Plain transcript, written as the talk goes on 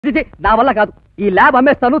నా వల్ల కాదు. ఈ ల్యాబ్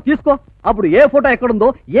అమ్మేస్తాను, తీసుకో. అప్పుడు ఏ ఫోటో ఎక్కడుందో,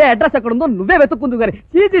 ఏ అడ్రస్ ఎక్కడుందో నువ్వే వెతుక్కుందు గాని.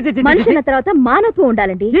 మనిషి తర్వాత మానవత్వం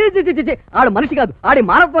ఉండాలండి. ఆడు మనిషి కాదు, ఆడి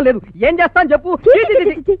మానవత్వం లేదు. ఏం చేస్తాను చెప్పు.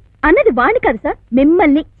 అన్నది వాణ్ణి కాదు సార్,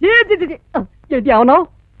 మిమ్మల్ని. ఏంటి అవునావు?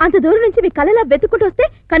 అంత దూరం నుంచి మీ కళ్ళలా వెతుక్కుంటూ వస్తే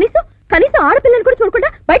కనీసం ఆడపిల్లలు కూడా చూడకుండా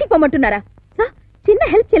బయటికి పొమ్మంటున్నారా సార్? చిన్న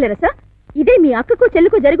హెల్ప్ చేయలేరా సార్? ఇదే మీ అక్కకు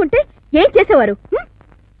చెల్లుకు జరుగుంటే ఏం చేసేవారు?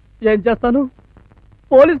 ఏం చేస్తాను?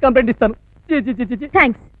 పోలీస్ కంప్లైంట్ ఇస్తాను.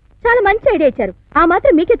 థ్యాంక్స్, చాలా మంచి ఐడియా ఇచ్చారు. ఆ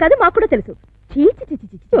మాత్రం మీకే కాదు, మాకు కూడా తెలుసు.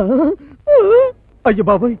 అయ్యో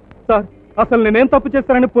బాబోయ్ సార్, అసలు నేనేం తప్పు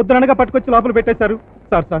చేస్తానని పొద్దుననగా పట్టుకొచ్చి లోపల పెట్టేశారు.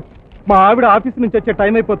 సార్ మా ఆవిడ ఆఫీస్ నుంచి వచ్చే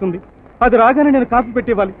టైం అయిపోతుంది. అది రాగానే నేను కాఫీ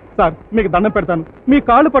పెట్టివ్వాలి. సార్ మీకు దండం పెడతాను, మీ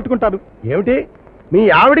కాళ్ళు పట్టుకుంటాను. ఏమిటి, మీ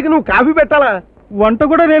ఆవిడికి నువ్వు కాఫీ పెట్టాలా? వంట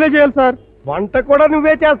కూడా నేనే చేయాలి సార్. వంట కూడా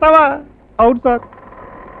నువ్వే చేస్తావా? అవును సార్.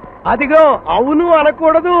 అదిగో అవును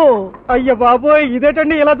అనకూడదు. అయ్య బాబోయ్,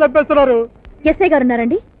 ఇదేటండి ఇలా చెప్పేస్తున్నారు? ఎస్ఐ గారు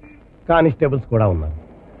ఉన్నారండి? కానిస్టేబుల్స్ కూడా ఉన్నారు.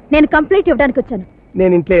 నేను కంప్లైంట్ ఇవ్వడానికి వచ్చాను.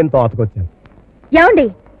 నేను ఇంట్లో ఎంతో ఆతకొచ్చాను. ఏమండి,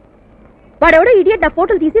 వాడెవడో ఇడియట్ నా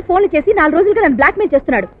ఫోటోలు తీసి ఫోన్లు చేసి 4 రోజులుగా నన్ను బ్లాక్మెయిల్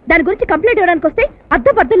చేస్తున్నాడు. దాని గురించి కంప్లైంట్ ఇవ్వడానికి వస్తే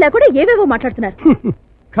అర్థం లేకుండా ఏవేవో మాట్లాడుతున్నారు.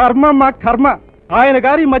 కర్మ మా కర్మ. ఆయన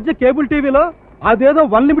గారు ఈ మధ్య కేబుల్ టీవీలో అదేదో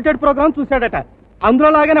అన్లిమిటెడ్ ప్రోగ్రామ్ చూశాడట. అందులో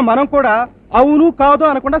లాగానే మనం కూడా అవును కాదు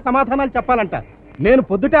అనకుండా సమాధానాలు చెప్పాలంట. నేను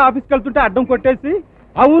పొద్దుటే ఆఫీస్కి వెళ్తుంటే అడ్డం కొట్టేసి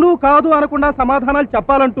అవును కాదు అనకుండా సమాధానాలు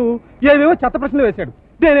చెప్పాలంటూ ఏవేవో చెత్త ప్రశ్నలు వేశాడు.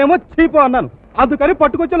 నేనేమో చీపో అన్నాను. అందుకని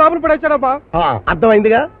పట్టుకొచ్చి లోపల పడేశాడబ్బా.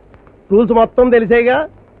 అర్థమైందిగా, రూల్స్ మొత్తం తెలిసేగా.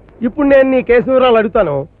 ఇప్పుడు నేను నీ కేసు వివరాలు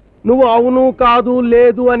అడుగుతాను. నువ్వు అవును కాదు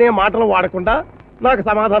లేదు అనే మాటలు వాడకుండా నాకు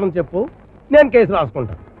సమాధానం చెప్పు, నేను కేసు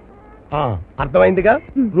రాసుకుంటాను. అర్థమైందిగా,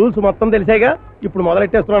 రూల్స్ మొత్తం తెలిసేగా. ఇప్పుడు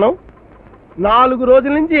మొదలెట్టేస్తున్నాను. 4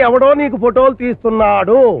 రోజుల నుంచి ఎవడో నీకు ఫోటోలు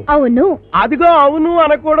తీస్తున్నాడు. అవును. అదిగో అవును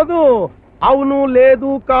అనకూడదు. అవును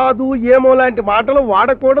లేదు కాదు ఏమో లాంటి మాటలు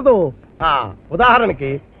వాడకూడదు. ఉదాహరణకి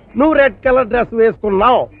నువ్వు రెడ్ కలర్ డ్రెస్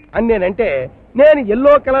వేసుకున్నావు అని నేనంటే నేను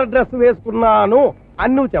ఎల్లో కలర్ డ్రెస్ వేసుకున్నాను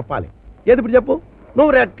అని నువ్వు చెప్పాలి. ఏది ఇప్పుడు చెప్పు.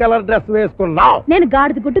 నువ్వు రెడ్ కలర్ డ్రెస్ వేసుకున్నావు. నేను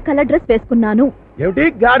గాడిద గుడ్డు కలర్ డ్రెస్ వేసుకున్నాను. ఏమిటి,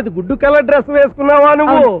 గాడిద గుడ్డు కలర్ డ్రెస్ వేసుకున్నావా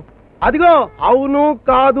నువ్వు? అదిగో అవును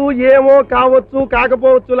కాదు ఏమో కావచ్చు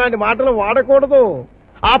కాకపోవచ్చు లాంటి మాటలు వాడకూడదు.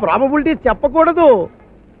 ఆ ప్రాబబిలిటీ చెప్పకూడదు.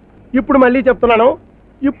 ఇప్పుడు మళ్ళీ చెప్తున్నాను.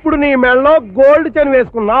 ఇప్పుడు నీ మెడలో గోల్డ్ చైన్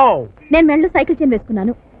వేసుకున్నావు. నేను మెడలో సైకిల్ చైన్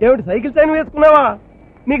వేసుకున్నాను. ఏమిటి, సైకిల్ చైన్ వేసుకున్నావా?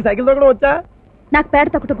 నీకు సైకిల్ తొక్కడం వచ్చా? నాకు పేడ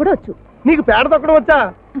తొక్కడం కూడా వచ్చు. నీకు పేడ తొక్కడం వచ్చా?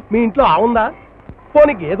 మీ ఇంట్లో ఆవుందా?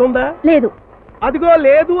 పోనీకి ఏదుందా? లేదు. అదిగో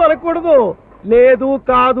లేదు అనకూడదు. లేదు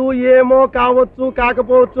కాదు ఏమో కావచ్చు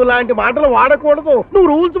కాకపోవచ్చు లాంటి మాటలు వాడకూడదు. నువ్వు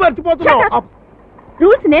రూల్స్ మర్చిపోతున్నావు.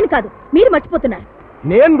 రూల్స్ నేను కాదు, మీరు మర్చిపోతున్నారు.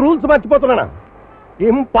 నేను రూల్స్ మర్చిపోతున్నానా?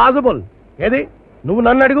 ఇంపాసిబుల్. ఏది, నువ్వు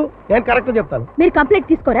నన్ను అడుగు, నేను కరెక్ట్ చెప్తాను. మీరు కంప్లైంట్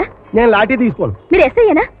తీసుకోరా? నేను లాఠీ తీసుకోను. మీరు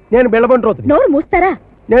ఎస్ఐనా? నేను బిళ్ళబంటి రోతుని. నోరు మూస్తారా?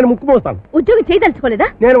 నేను ముక్కు మోస్తాను. ఉద్యోగం చేయదలుచుకోలేదా?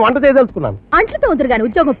 నేను వంట చేయదలుచుకున్నాను. అంట్లతో ఉందరు గాని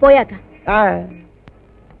ఉద్యోగం పోయాక.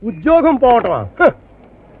 ఉద్యోగం పోవటమా?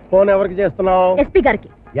 ఫోన్ ఎవరికి చేస్తున్నావు? ఎస్పీ గారికి.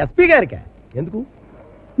 ఎస్పీ గారికా? ఎందుకు?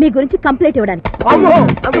 మీ గురించి కంప్లైంట్ ఇవ్వడానికి. అమ్మో,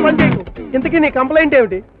 అంత పని చేయకు. ఇంతకీ నీ కంప్లైంట్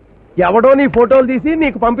ఏమిటి? ఎవడో నీ ఫోటోలు తీసి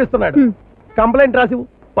నీకు పంపిస్తున్నాడు. కంప్లైంట్ రాసివు,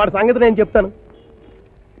 వాడి సంగతి నేను చెప్తాను.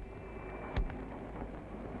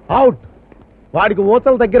 అవుట్. వాడికి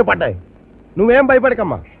ఊచలు దగ్గర పడ్డాయి. నువ్వేం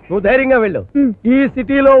భయపడకమ్మా, నువ్వు ధైర్యంగా వెళ్ళు. ఈ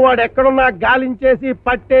సిటీలో వాడు ఎక్కడున్నా గాలించేసి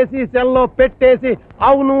పట్టేసి సెల్లో పెట్టేసి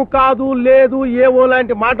అవును కాదు లేదు ఏవో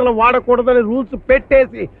లాంటి మాటలు వాడకూడదని రూల్స్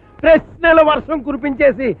పెట్టేసి ప్రశ్నల వర్షం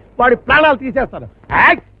కురిపించేసి వాడి ప్రాణాలు తీసేస్తాను.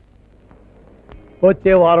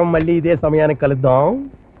 వచ్చే వారం మళ్ళీ ఇదే సమయానికి కలుద్దాం.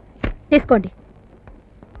 తీసుకోండి.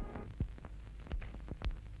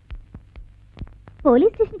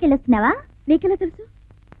 పోలీస్ స్టేషన్కి వెళ్ళొస్తున్నావా? నీకెలా తెలుసు?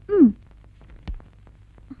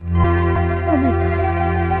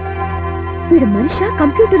 వీడు మనిషా,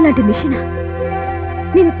 కంప్యూటర్ లాంటి మిషనా?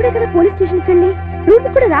 నేను ఇప్పుడే కదా పోలీస్ స్టేషన్కి వెళ్ళి రూమ్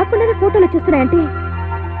కూడా రాకుండానే ఫోటోలు వచ్చేస్తున్నాయంటే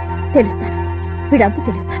తెలుస్తాను, వీడంతా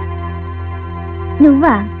తెలుస్తాను.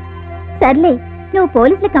 నువ్వా? సర్లే, నువ్వు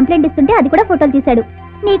పోలీసులకు కంప్లైంట్ ఇస్తుంటే అది కూడా ఫోటోలు తీశాడు.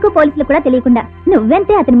 నీకు పోలీసులకు కూడా తెలియకుండా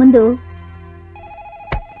నువ్వెంతే అతని ముందు.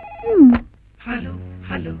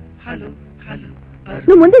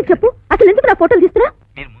 నువ్వు ముందే చెప్పు, అసలు ఎందుకు నా ఫోటోలు తీస్తున్నా?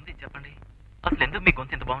 మీరు ముందే చెప్పండి, అసలు ఎందుకు మీ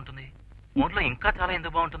గొంతు ఎంత బాగుంటుంది? మూడ్లో ఇంకా చాలా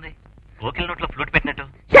ఎందుకు బాగుంటుంది? కోకిల నోట్లో ఫ్లూట్ పెట్టినట్టు.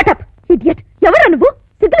 Shut up idiot. ఎవరా నువ్వు?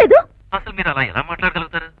 సిగ్గులేదు? అసలు మీరు అలా ఎలా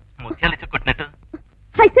మాట్లాడగలుగుతారు? ముత్యాలు ఇచ్చి కొట్టినట్టు.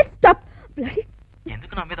 I said stop.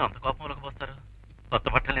 ఎందుకు నా మీద అంత కోపం ఒలకపోస్తారు? కొత్త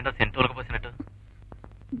బట్టలు నిండా సెంటు ఒలకపోసినట్టు.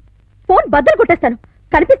 ఫోన్ బద్దలు కొట్టేస్తాను,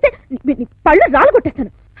 కనిపిస్తే పళ్ళు రాళ్ళు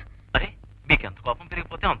కొట్టేస్తాను. అరే, మీకు ఎంత కోపం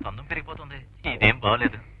పెరిగిపోతే అంత అందం పెరిగిపోతుంది. ఇదేం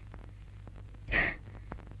బాగలేదు.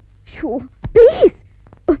 ప్లీజ్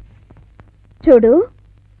చూడు,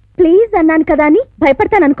 ప్లీజ్ అన్నాను కదా అని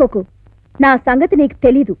భయపడతాను అనుకోకు. నా సంగతి నీకు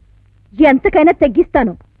తెలీదు. ఎంతకైనా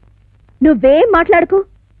తెగ్గిస్తాను. నువ్వేం మాట్లాడుకు.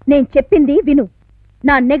 నేను చెప్పింది విను.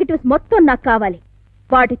 నా నెగటివ్స్ మొత్తం నాకు కావాలి.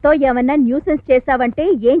 వాటితో ఏమన్నా న్యూసెన్స్ చేశావంటే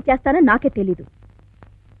ఏం చేస్తానో నాకే తెలీదు.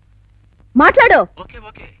 మాట్లాడు. ఓకే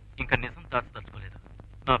ఓకే, ఇంకా నిజం దాచదలుచుకోలేదు.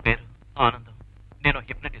 నా పేరు ఆనందం. నేను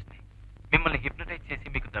హిప్నటిస్ట్ని. మిమ్మల్ని హిప్నటైజ్ చేసి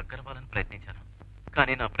మీకు దగ్గరవ్వాలని ప్రయత్నించాను.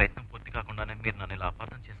 కానీ నా ప్రయత్నం పూర్తి కాకుండానే మీరు నన్ను ఇలా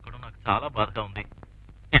అపార్థం చేసుకోవడం నాకు చాలా బాధగా ఉంది.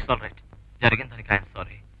 It's all right. జరిగిన దానికి ఐఎమ్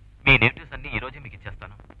సారీ. మీ నేటివ్స్ అన్ని ఈ రోజే మీకు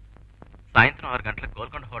ఇచ్చేస్తాను. సాయంత్రం 6 గంటలకు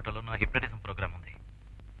గోల్కొండ హోటల్లో నా హిప్నటిజం ప్రోగ్రామ్ ఉంది.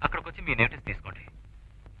 అక్కడికి వచ్చి మీ నేటివ్స్ తీసుకోండి.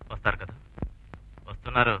 వస్తారు కదా?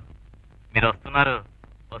 వస్తున్నారు, మీరు వస్తున్నారు,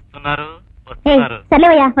 వస్తున్నారు, వస్తున్నారు.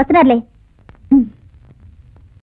 సర్లేవయ్యా, వస్తున్నారులే.